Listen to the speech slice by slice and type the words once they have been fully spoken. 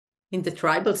In the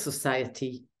tribal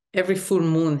society, every full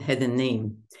moon had a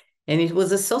name, and it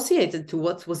was associated to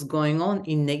what was going on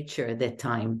in nature at that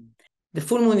time. The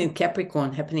full moon in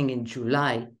Capricorn, happening in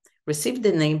July, received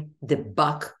the name the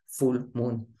buck full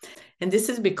moon. And this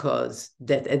is because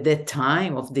that at that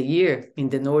time of the year in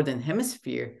the Northern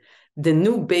Hemisphere, the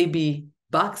new baby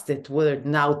bucks that were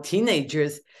now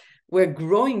teenagers were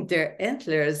growing their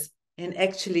antlers and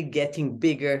actually getting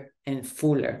bigger and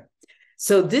fuller.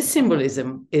 So this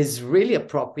symbolism is really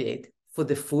appropriate for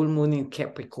the full moon in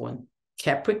Capricorn.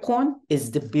 Capricorn is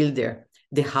the builder.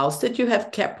 The house that you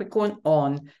have Capricorn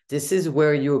on, this is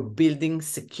where you're building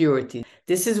security.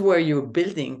 This is where you're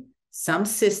building some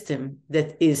system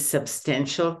that is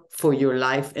substantial for your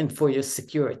life and for your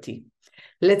security.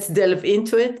 Let's delve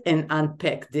into it and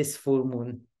unpack this full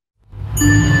moon.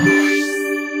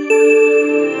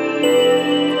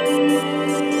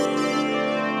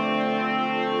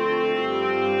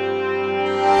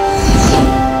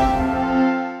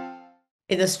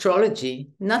 In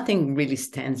astrology, nothing really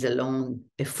stands alone.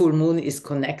 A full moon is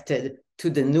connected to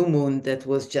the new moon that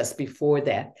was just before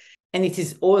that. And it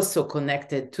is also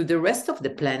connected to the rest of the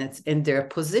planets and their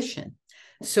position.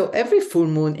 So every full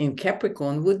moon in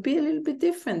Capricorn would be a little bit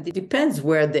different. It depends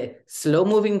where the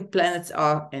slow-moving planets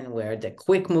are and where the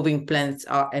quick-moving planets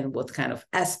are and what kind of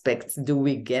aspects do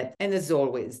we get. And as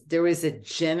always, there is a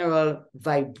general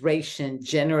vibration,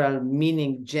 general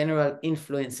meaning, general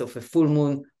influence of a full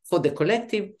moon for the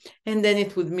collective, and then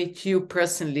it would meet you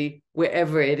personally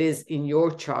wherever it is in your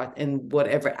chart and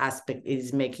whatever aspect it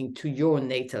is making to your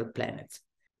natal planet.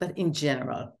 But in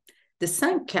general, the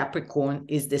sign Capricorn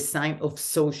is the sign of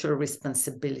social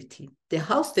responsibility. The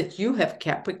house that you have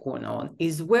Capricorn on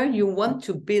is where you want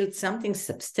to build something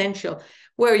substantial,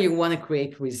 where you want to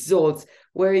create results,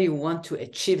 where you want to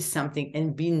achieve something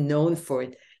and be known for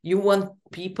it. You want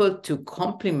people to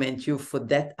compliment you for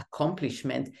that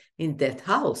accomplishment in that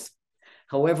house.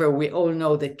 However, we all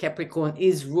know that Capricorn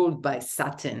is ruled by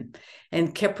Saturn,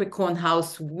 and Capricorn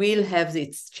house will have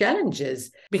its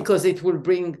challenges because it will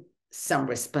bring some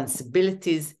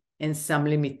responsibilities and some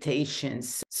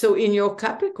limitations. So in your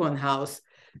Capricorn house,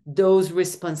 those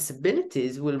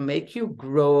responsibilities will make you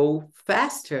grow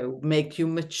faster, make you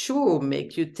mature,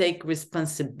 make you take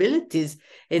responsibilities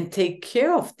and take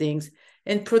care of things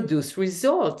and produce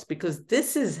results, because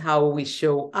this is how we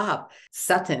show up.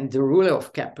 Saturn, the ruler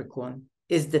of Capricorn,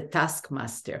 is the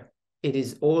taskmaster. It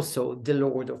is also the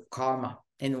lord of karma.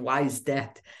 And why is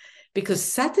that? Because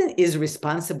Saturn is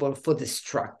responsible for the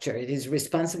structure. It is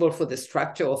responsible for the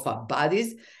structure of our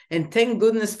bodies. And thank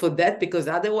goodness for that, because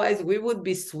otherwise we would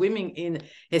be swimming in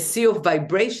a sea of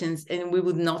vibrations and we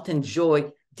would not enjoy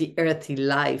the earthly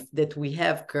life that we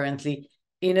have currently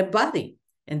in a body.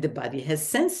 And the body has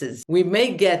senses. We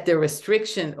may get the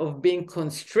restriction of being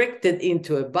constricted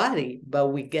into a body, but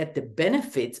we get the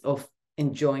benefits of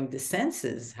enjoying the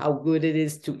senses, how good it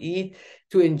is to eat,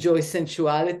 to enjoy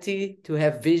sensuality, to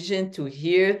have vision, to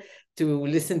hear, to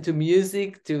listen to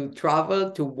music, to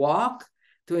travel, to walk,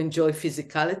 to enjoy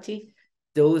physicality.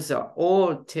 Those are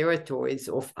all territories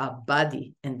of our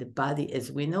body, and the body,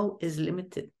 as we know, is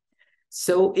limited.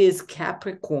 So is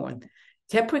Capricorn.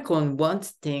 Capricorn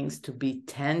wants things to be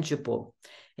tangible.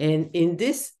 And in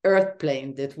this earth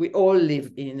plane that we all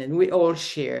live in and we all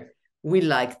share, we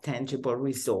like tangible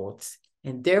results.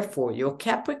 And therefore, your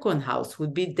Capricorn house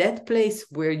would be that place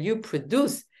where you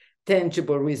produce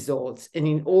tangible results. And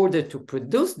in order to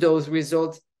produce those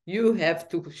results, you have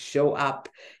to show up.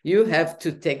 You have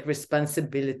to take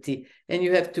responsibility, and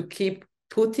you have to keep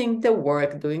putting the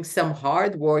work, doing some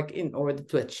hard work in order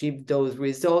to achieve those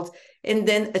results, and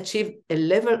then achieve a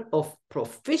level of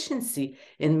proficiency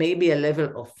and maybe a level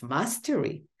of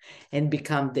mastery, and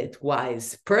become that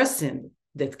wise person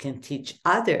that can teach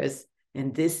others.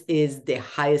 And this is the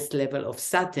highest level of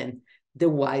Saturn, the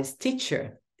wise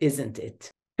teacher, isn't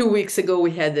it? 2 weeks ago,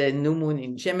 we had a new moon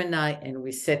in Gemini, and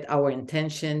we set our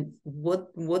intention.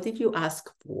 What did you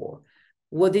ask for?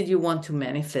 What did you want to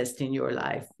manifest in your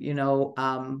life? You know,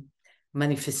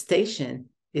 manifestation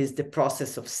is the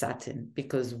process of Saturn,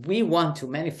 because we want to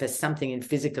manifest something in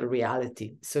physical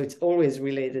reality. So it's always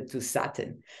related to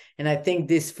Saturn. And I think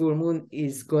this full moon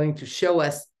is going to show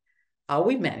us, are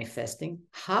we manifesting?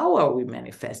 How are we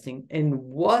manifesting? And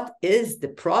what is the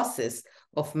process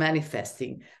of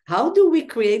manifesting? How do we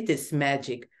create this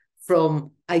magic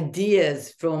from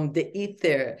ideas, from the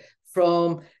ether,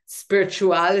 from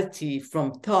spirituality,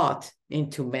 from thought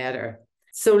into matter?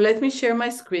 So let me share my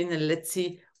screen and let's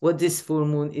see what this full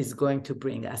moon is going to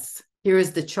bring us. Here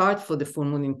is the chart for the full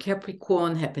moon in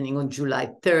Capricorn happening on July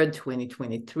 3rd,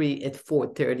 2023 at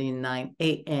 4:39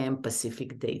 a.m.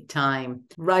 Pacific Daytime.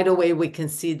 Right away, we can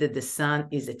see that the sun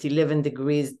is at 11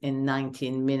 degrees and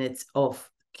 19 minutes of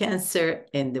Cancer,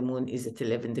 and the moon is at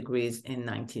 11 degrees and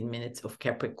 19 minutes of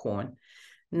Capricorn.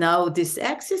 Now, this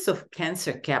axis of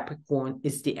Cancer Capricorn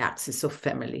is the axis of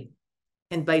family.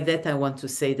 And by that, I want to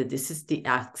say that this is the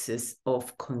axis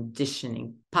of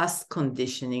conditioning, past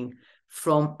conditioning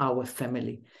from our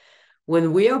family.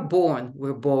 When we are born,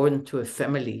 we're born to a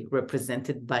family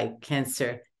represented by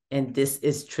Cancer, and this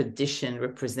is tradition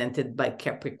represented by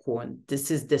Capricorn. This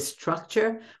is the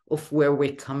structure of where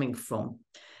we're coming from.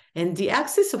 And the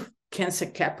axis of Cancer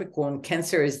Capricorn,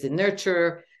 Cancer is the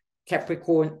nurturer,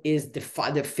 Capricorn is the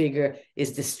father figure,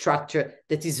 is the structure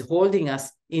that is holding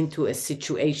us into a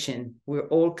situation. We're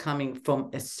all coming from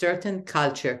a certain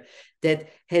culture that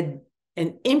had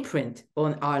an imprint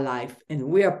on our life, and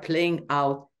we are playing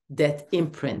out that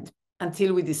imprint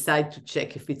until we decide to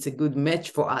check if it's a good match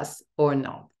for us or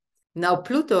not. Now,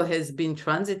 Pluto has been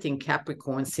transiting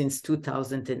Capricorn since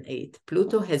 2008.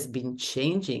 Pluto has been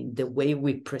changing the way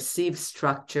we perceive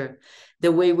structure,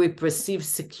 the way we perceive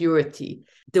security,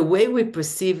 the way we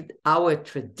perceive our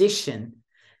tradition.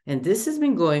 And this has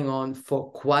been going on for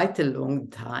quite a long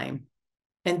time.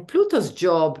 And Pluto's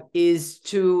job is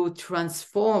to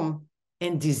transform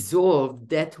and dissolve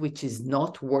that which is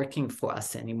not working for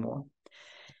us anymore.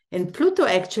 And Pluto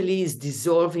actually is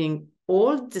dissolving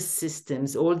all the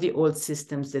systems, all the old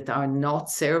systems that are not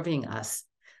serving us,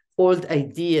 old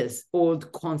ideas,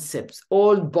 old concepts,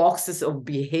 old boxes of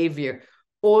behavior,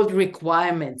 old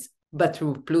requirements. But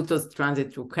through Pluto's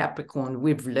transit through Capricorn,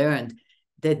 we've learned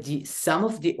that some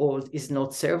of the old is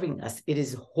not serving us. It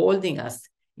is holding us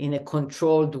in a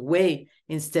controlled way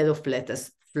instead of let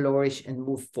us flourish and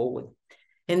move forward.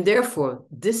 And therefore,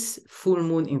 this full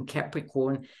moon in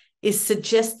Capricorn is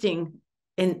suggesting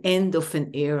an end of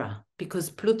an era, because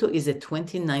Pluto is at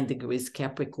 29 degrees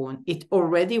Capricorn. It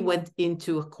already went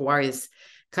into Aquarius,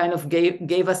 kind of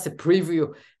gave us a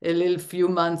preview, a little few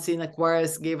months in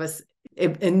Aquarius, gave us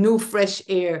a new fresh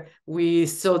air. We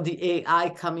saw the AI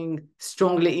coming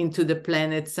strongly into the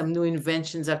planet. Some new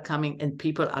inventions are coming, and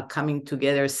people are coming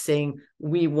together saying,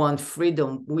 we want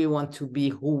freedom. We want to be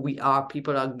who we are.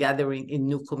 People are gathering in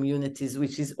new communities,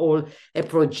 which is all a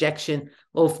projection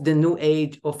of the new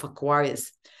age of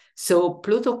Aquarius. So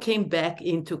Pluto came back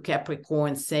into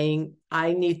Capricorn saying,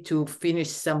 I need to finish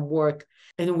some work.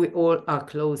 And we all are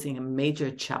closing a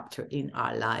major chapter in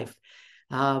our life.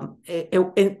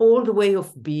 An old way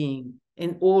of being,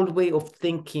 an old way of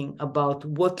thinking about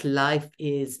what life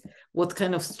is, what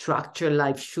kind of structure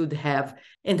life should have,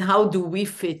 and how do we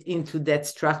fit into that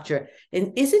structure?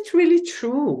 And is it really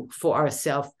true for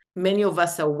ourselves? Many of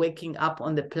us are waking up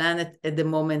on the planet at the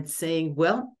moment saying,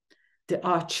 well, there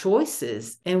are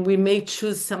choices, and we may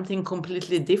choose something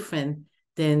completely different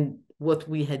than what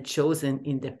we had chosen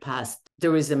in the past.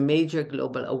 There is a major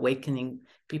global awakening.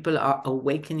 People are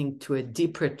awakening to a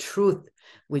deeper truth,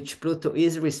 which Pluto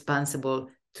is responsible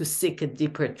to seek a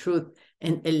deeper truth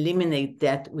and eliminate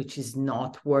that which is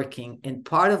not working. And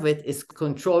part of it is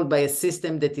controlled by a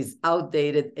system that is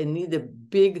outdated and need a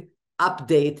big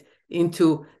update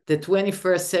into the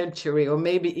 21st century, or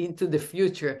maybe into the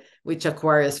future, which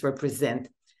Aquarius represent.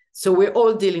 So we're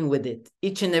all dealing with it.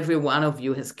 Each and every one of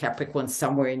you has Capricorn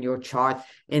somewhere in your chart,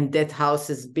 and that house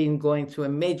has been going through a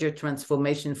major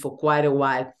transformation for quite a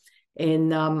while.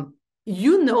 And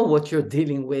you know what you're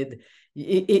dealing with.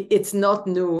 It's not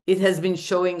new. It has been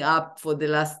showing up for the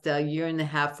last year and a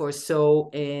half or so,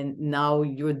 and now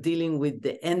you're dealing with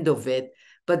the end of it.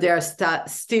 But there are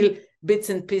still bits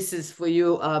and pieces for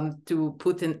you to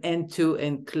put an end to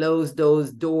and close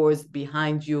those doors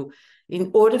behind you in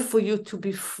order for you to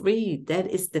be free. That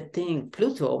is the thing.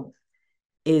 Pluto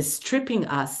is stripping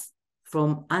us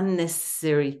from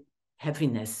unnecessary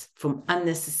heaviness, from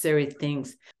unnecessary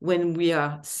things. When we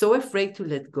are so afraid to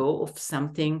let go of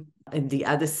something, and the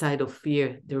other side of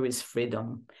fear, there is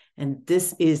freedom. And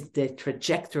this is the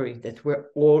trajectory that we're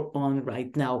all on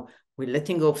right now. We're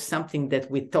letting go of something that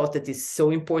we thought that is so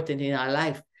important in our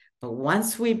life. But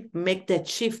once we make that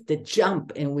shift, the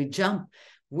jump, and we jump,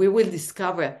 we will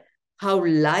discover how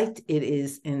light it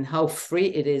is and how free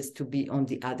it is to be on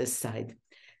the other side.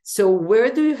 So where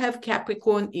do you have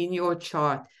Capricorn in your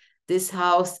chart? This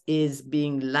house is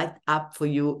being lit up for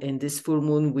you, and this full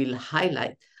moon will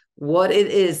highlight what it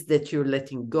is that you're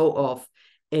letting go of,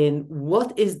 and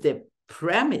what is the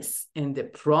premise and the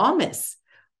promise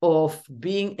of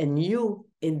being anew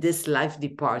in this life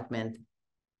department.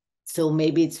 So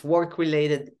maybe it's work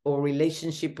related or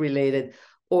relationship related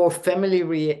or family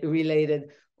related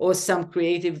or some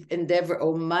creative endeavor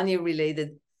or money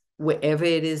related, wherever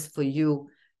it is for you,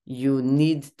 you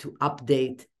need to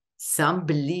update some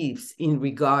beliefs in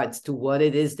regards to what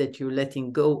it is that you're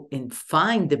letting go and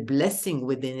find the blessing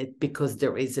within it, because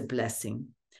there is a blessing.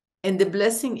 And the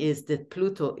blessing is that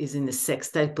Pluto is in a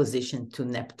sextile position to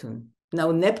Neptune.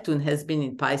 Now, Neptune has been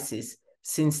in Pisces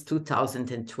since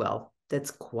 2012. That's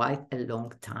quite a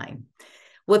long time.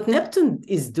 What Neptune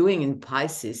is doing in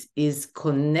Pisces is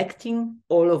connecting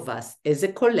all of us as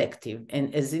a collective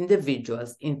and as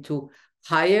individuals into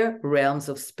higher realms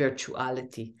of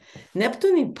spirituality.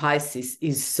 Neptune in Pisces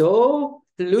is so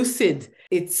lucid.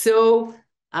 It's so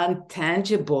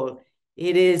untangible.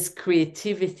 It is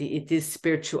creativity. It is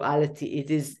spirituality.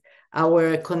 It is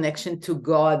our connection to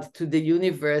God, to the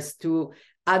universe, to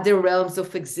other realms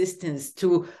of existence,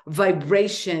 to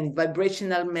vibration,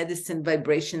 vibrational medicine,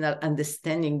 vibrational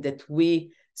understanding, that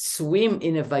we swim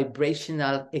in a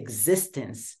vibrational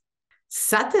existence.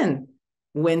 Saturn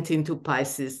went into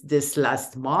Pisces this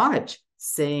last March,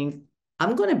 saying,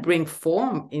 I'm going to bring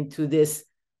form into this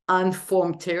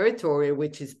unformed territory,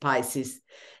 which is Pisces.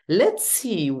 Let's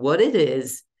see what it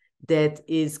is that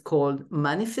is called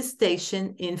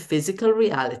manifestation in physical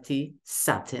reality,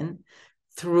 Saturn,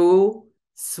 through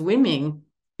swimming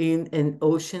in an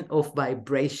ocean of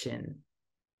vibration,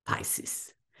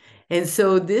 Pisces. And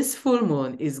so this full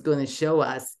moon is going to show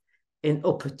us an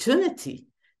opportunity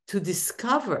to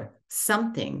discover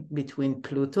something between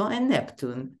Pluto and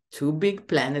Neptune, two big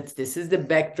planets. This is the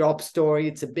backdrop story.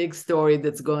 It's a big story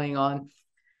that's going on.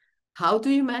 How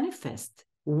do you manifest?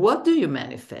 What do you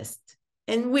manifest?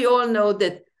 And we all know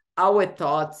that our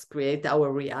thoughts create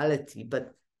our reality,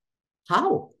 but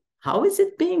how? How is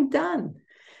it being done?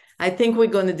 I think we're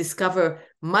going to discover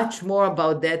much more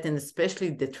about that, and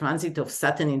especially the transit of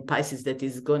Saturn in Pisces that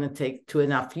is going to take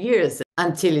 2.5 years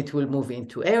until it will move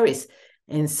into Aries.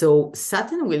 And so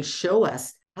Saturn will show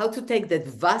us how to take that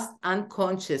vast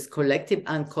unconscious, collective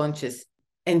unconscious,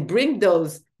 and bring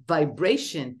those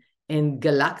vibration and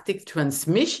galactic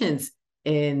transmissions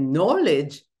and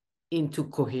knowledge into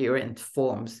coherent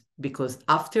forms. Because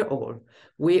after all,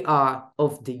 we are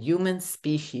of the human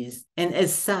species. And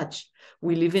as such,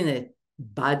 we live in a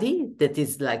body that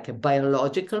is like a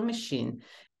biological machine,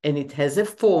 and it has a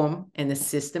form and a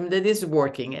system that is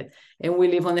working it. And we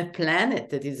live on a planet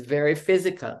that is very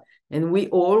physical. And we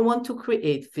all want to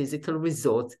create physical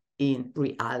results in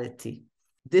reality.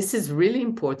 This is really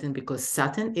important because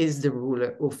Saturn is the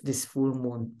ruler of this full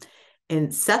moon.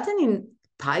 And Saturn in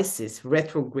Pisces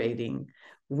retrograding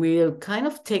will kind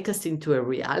of take us into a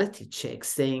reality check,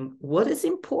 saying, what is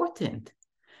important?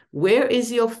 Where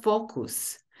is your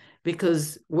focus?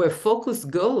 Because where focus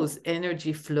goes,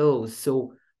 energy flows.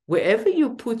 So wherever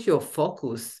you put your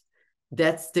focus,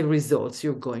 that's the results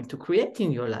you're going to create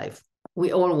in your life.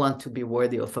 We all want to be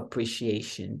worthy of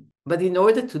appreciation. But in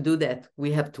order to do that,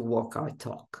 we have to walk our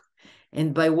talk.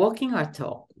 And by walking our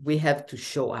talk, we have to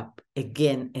show up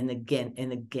again and again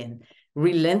and again,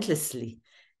 relentlessly.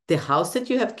 The house that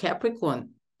you have Capricorn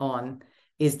on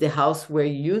is the house where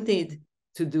you need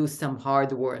to do some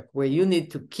hard work, where you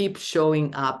need to keep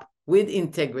showing up with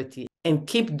integrity and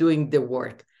keep doing the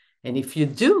work. And if you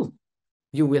do,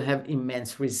 you will have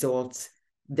immense results.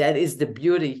 That is the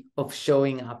beauty of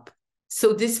showing up.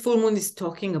 So this full moon is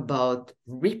talking about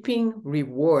reaping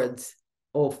rewards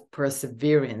of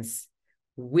perseverance.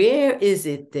 Where is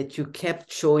it that you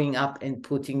kept showing up and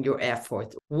putting your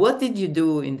effort? What did you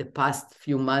do in the past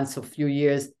few months or few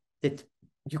years that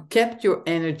you kept your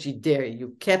energy there?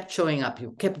 You kept showing up.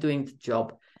 You kept doing the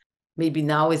job. Maybe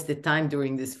now is the time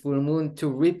during this full moon to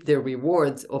reap the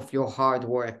rewards of your hard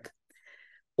work.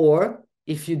 Or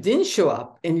if you didn't show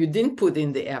up and you didn't put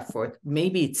in the effort,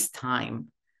 maybe it's time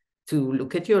to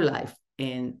look at your life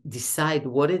and decide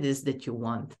what it is that you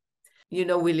want. You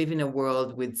know, we live in a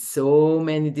world with so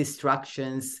many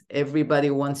distractions. Everybody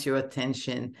wants your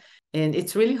attention, and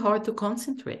it's really hard to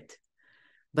concentrate.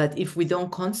 But if we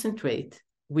don't concentrate,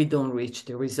 we don't reach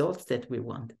the results that we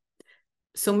want.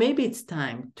 So maybe it's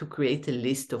time to create a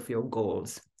list of your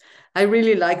goals. I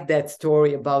really like that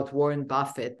story about Warren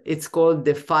Buffett. It's called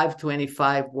the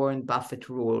 525 Warren Buffett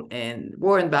rule. And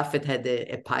Warren Buffett had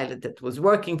a pilot that was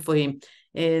working for him.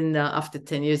 And after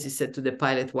 10 years, he said to the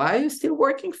pilot, why are you still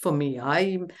working for me?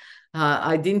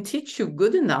 I didn't teach you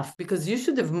good enough, because you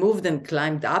should have moved and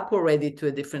climbed up already to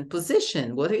a different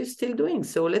position. What are you still doing?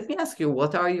 So let me ask you,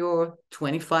 what are your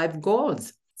 25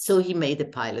 goals? So he made the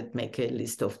pilot make a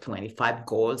list of 25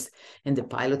 goals, and the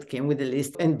pilot came with a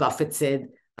list, and Buffett said,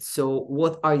 so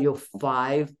what are your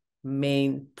 5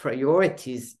 main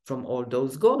priorities from all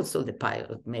those goals. So the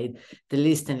pilot made the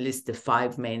list and listed the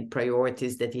 5 main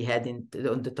priorities that he had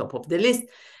on the top of the list.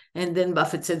 And then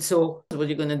Buffett said, so what are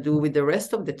you going to do with the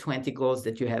rest of the 20 goals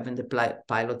that you have? And the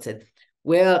pilot said,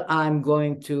 well, I'm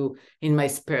going to, in my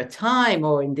spare time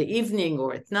or in the evening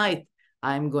or at night,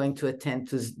 I'm going to attend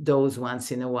to those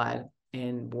once in a while.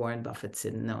 And Warren Buffett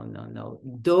said, no.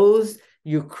 Those,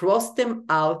 you cross them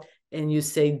out and you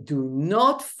say, do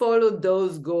not follow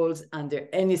those goals under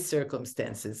any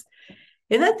circumstances.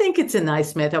 And I think it's a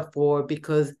nice metaphor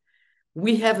because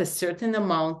we have a certain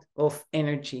amount of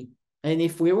energy. And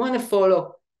if we want to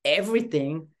follow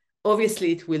everything,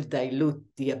 obviously it will dilute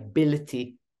the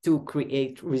ability to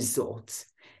create results.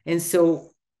 And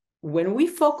so when we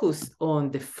focus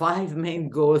on the 5 main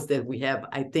goals that we have,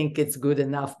 I think it's good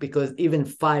enough, because even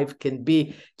 5 can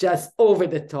be just over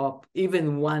the top.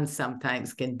 Even 1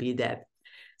 sometimes can be that.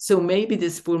 So maybe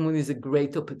this full moon is a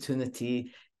great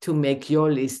opportunity to make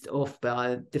your list of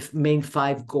the main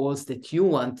 5 goals that you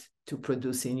want to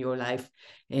produce in your life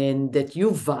and that you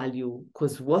value,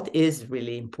 because what is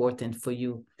really important for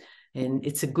you. And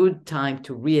it's a good time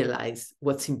to realize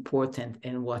what's important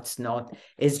and what's not.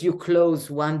 As you close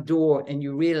one door and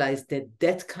you realize that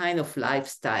that kind of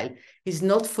lifestyle is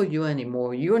not for you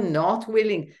anymore, you're not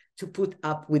willing to put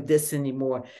up with this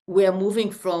anymore. We are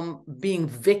moving from being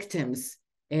victims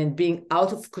and being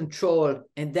out of control.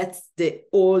 And that's the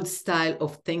old style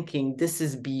of thinking. This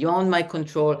is beyond my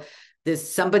control.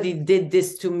 Somebody did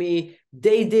this to me.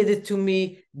 They did it to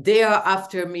me. They are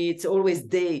after me. It's always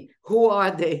they. Who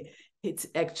are they? It's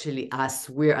actually us.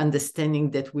 We're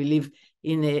understanding that we live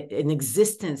in an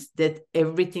existence that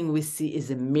everything we see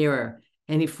is a mirror.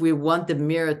 And if we want the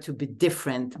mirror to be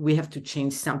different, we have to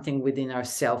change something within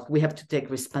ourselves. We have to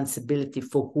take responsibility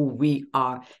for who we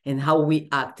are and how we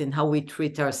act and how we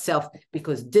treat ourselves,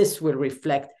 because this will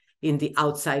reflect in the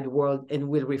outside world and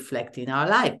will reflect in our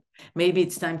life. Maybe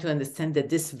it's time to understand that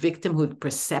this victimhood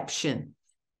perception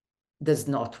does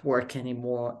not work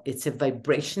anymore. It's a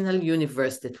vibrational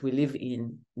universe that we live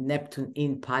in, Neptune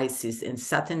in Pisces, and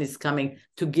Saturn is coming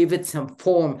to give it some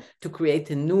form, to create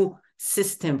a new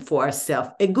system for ourselves,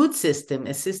 a good system,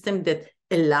 a system that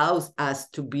allows us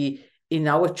to be in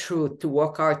our truth, to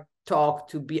walk our talk,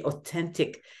 to be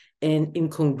authentic and in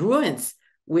congruence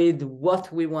with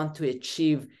what we want to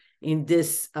achieve in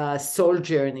this soul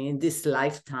journey, in this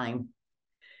lifetime.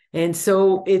 And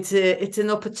so it's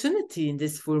an opportunity in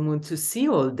this full moon to see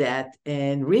all that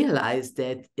and realize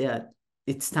that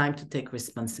it's time to take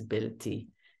responsibility.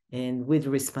 And with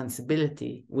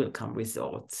responsibility will come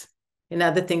results.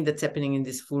 Another thing that's happening in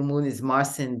this full moon is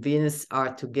Mars and Venus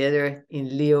are together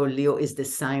in Leo. Leo is the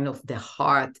sign of the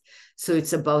heart. So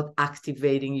it's about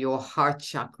activating your heart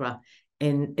chakra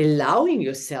and allowing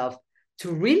yourself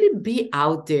to really be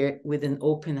out there with an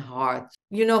open heart.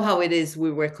 You know how it is,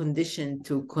 we were conditioned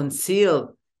to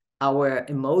conceal our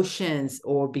emotions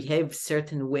or behave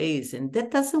certain ways, and that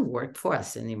doesn't work for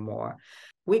us anymore.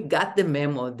 We got the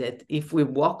memo that if we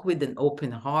walk with an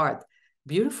open heart,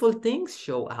 beautiful things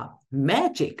show up.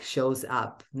 Magic shows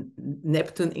up.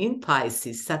 Neptune in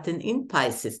Pisces, Saturn in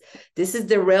Pisces. This is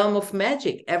the realm of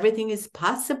magic. Everything is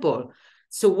possible.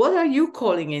 So what are you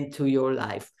calling into your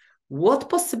life? What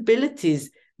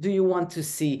possibilities do you want to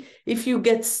see? If you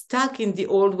get stuck in the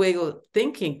old way of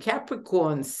thinking,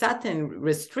 Capricorn, Saturn,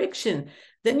 restriction,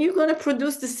 then you're going to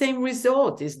produce the same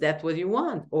result. Is that what you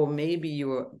want? Or maybe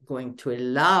you're going to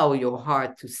allow your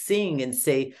heart to sing and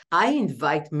say, I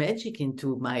invite magic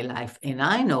into my life, and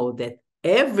I know that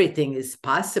everything is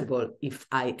possible if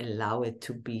I allow it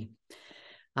to be.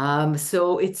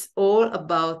 So it's all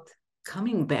about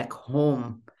coming back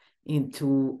home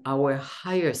into our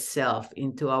higher self,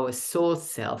 into our soul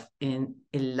self, and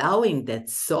allowing that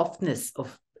softness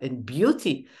of and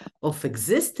beauty of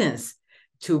existence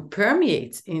to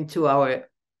permeate into our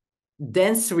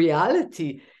dense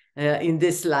reality in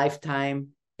this lifetime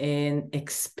and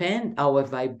expand our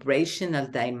vibrational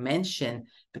dimension,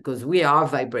 because we are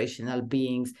vibrational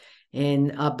beings.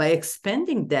 And by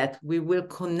expanding that, we will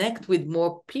connect with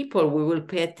more people. We will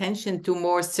pay attention to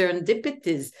more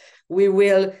serendipities. We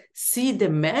will see the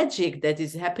magic that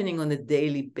is happening on a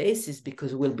daily basis,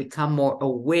 because we'll become more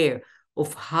aware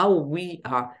of how we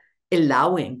are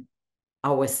allowing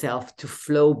ourselves to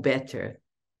flow better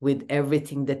with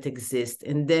everything that exists.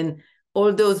 And then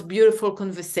all those beautiful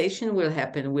conversations will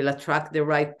happen. We'll attract the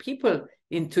right people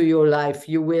into your life.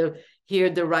 You will hear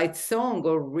the right song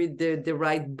or read the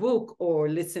right book or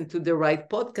listen to the right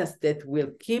podcast that will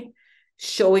keep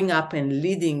showing up and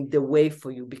leading the way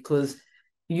for you, because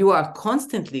you are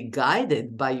constantly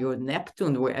guided by your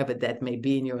Neptune, wherever that may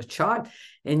be in your chart,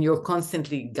 and you're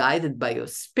constantly guided by your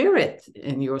spirit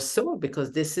and your soul,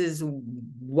 because this is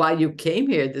why you came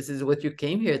here. This is what you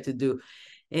came here to do.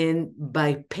 And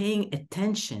by paying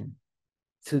attention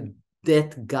to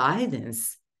that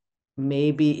guidance,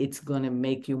 maybe it's going to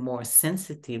make you more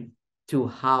sensitive to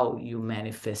how you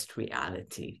manifest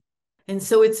reality. And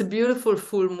so it's a beautiful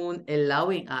full moon,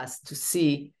 allowing us to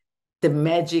see the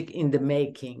magic in the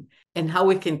making and how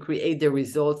we can create the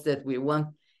results that we want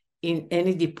in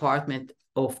any department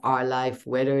of our life,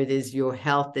 whether it is your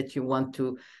health that you want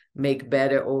to make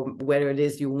better, or whether it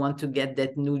is you want to get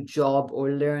that new job or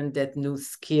learn that new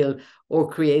skill or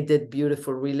create that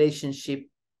beautiful relationship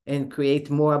and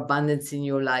create more abundance in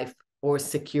your life or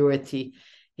security.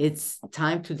 It's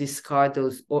time to discard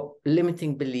those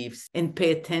limiting beliefs and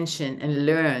pay attention and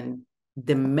learn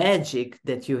the magic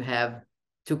that you have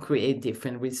to create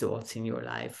different results in your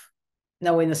life.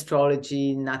 Now, in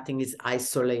astrology, nothing is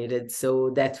isolated.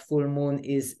 So that full moon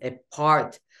is a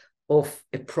part of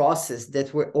a process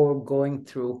that we're all going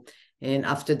through. And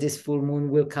after this full moon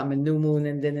will come a new moon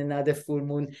and then another full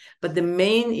moon. But the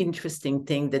main interesting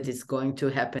thing that is going to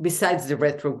happen, besides the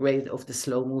retrograde of the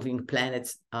slow-moving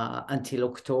planets until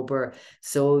October,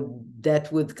 so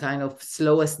that would kind of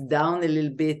slow us down a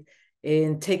little bit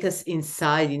and take us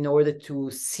inside in order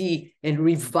to see and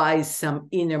revise some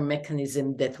inner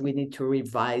mechanism that we need to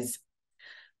revise.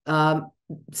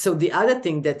 So the other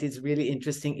thing that is really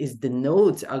interesting is the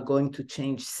nodes are going to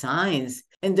change signs,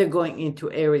 and they're going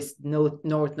into Aries node,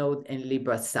 North Node, and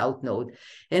Libra South Node.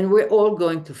 And we're all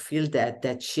going to feel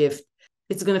that shift.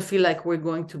 It's going to feel like we're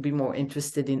going to be more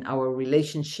interested in our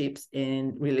relationships,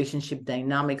 and relationship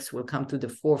dynamics will come to the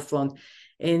forefront.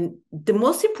 And the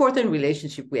most important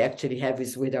relationship we actually have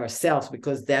is with ourselves,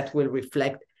 because that will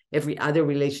reflect every other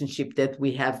relationship that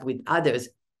we have with others.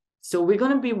 So we're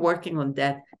going to be working on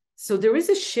that. So there is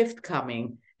a shift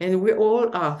coming, and we all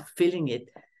are feeling it.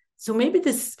 So maybe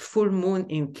this full moon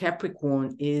in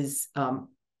Capricorn is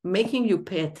making you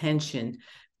pay attention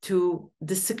to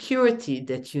the security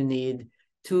that you need,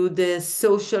 to the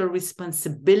social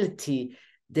responsibility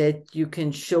that you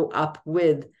can show up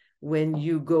with when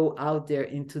you go out there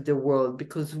into the world,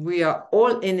 because we are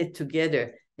all in it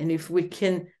together. And if we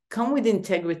can come with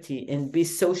integrity and be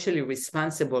socially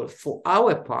responsible for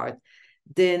our part,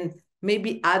 then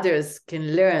maybe others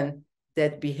can learn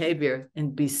that behavior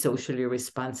and be socially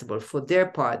responsible for their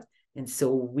part. And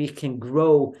so we can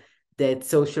grow that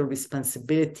social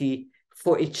responsibility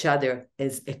for each other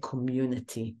as a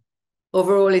community.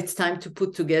 Overall, it's time to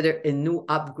put together a new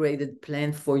upgraded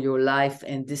plan for your life.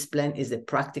 And this plan is a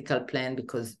practical plan,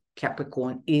 because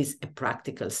Capricorn is a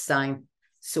practical sign.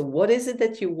 So what is it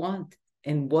that you want?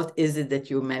 And what is it that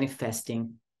you're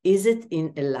manifesting? Is it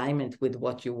in alignment with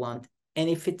what you want? And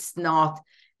if it's not,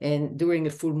 and during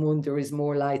a full moon, there is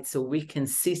more light, so we can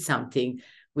see something,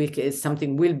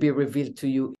 something will be revealed to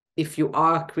you if you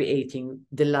are creating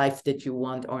the life that you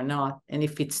want or not. And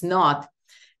if it's not,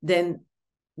 then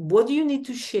what do you need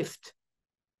to shift?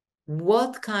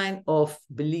 What kind of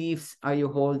beliefs are you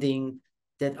holding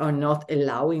that are not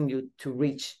allowing you to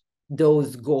reach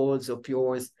those goals of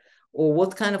yours? Or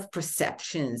what kind of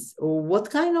perceptions, or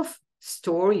what kind of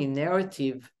story,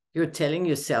 narrative you're telling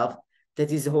yourself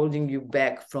that is holding you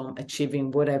back from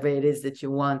achieving whatever it is that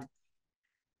you want?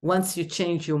 Once you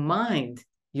change your mind,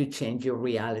 you change your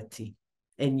reality,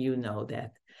 and you know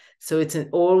that. So it's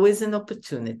always an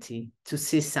opportunity to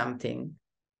see something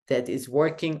that is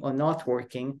working or not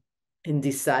working and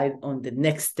decide on the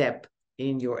next step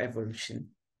in your evolution.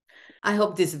 I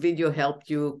hope this video helped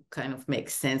you kind of make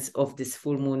sense of this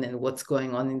full moon and what's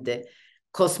going on in the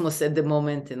cosmos at the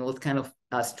moment, and what kind of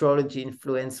astrology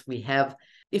influence we have.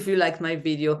 If you like my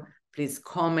video, please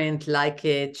comment, like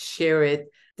it, share it.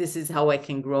 This is how I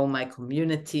can grow my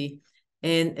community.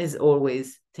 And as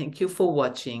always, thank you for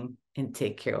watching, and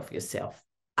take care of yourself.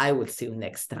 I will see you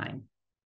next time.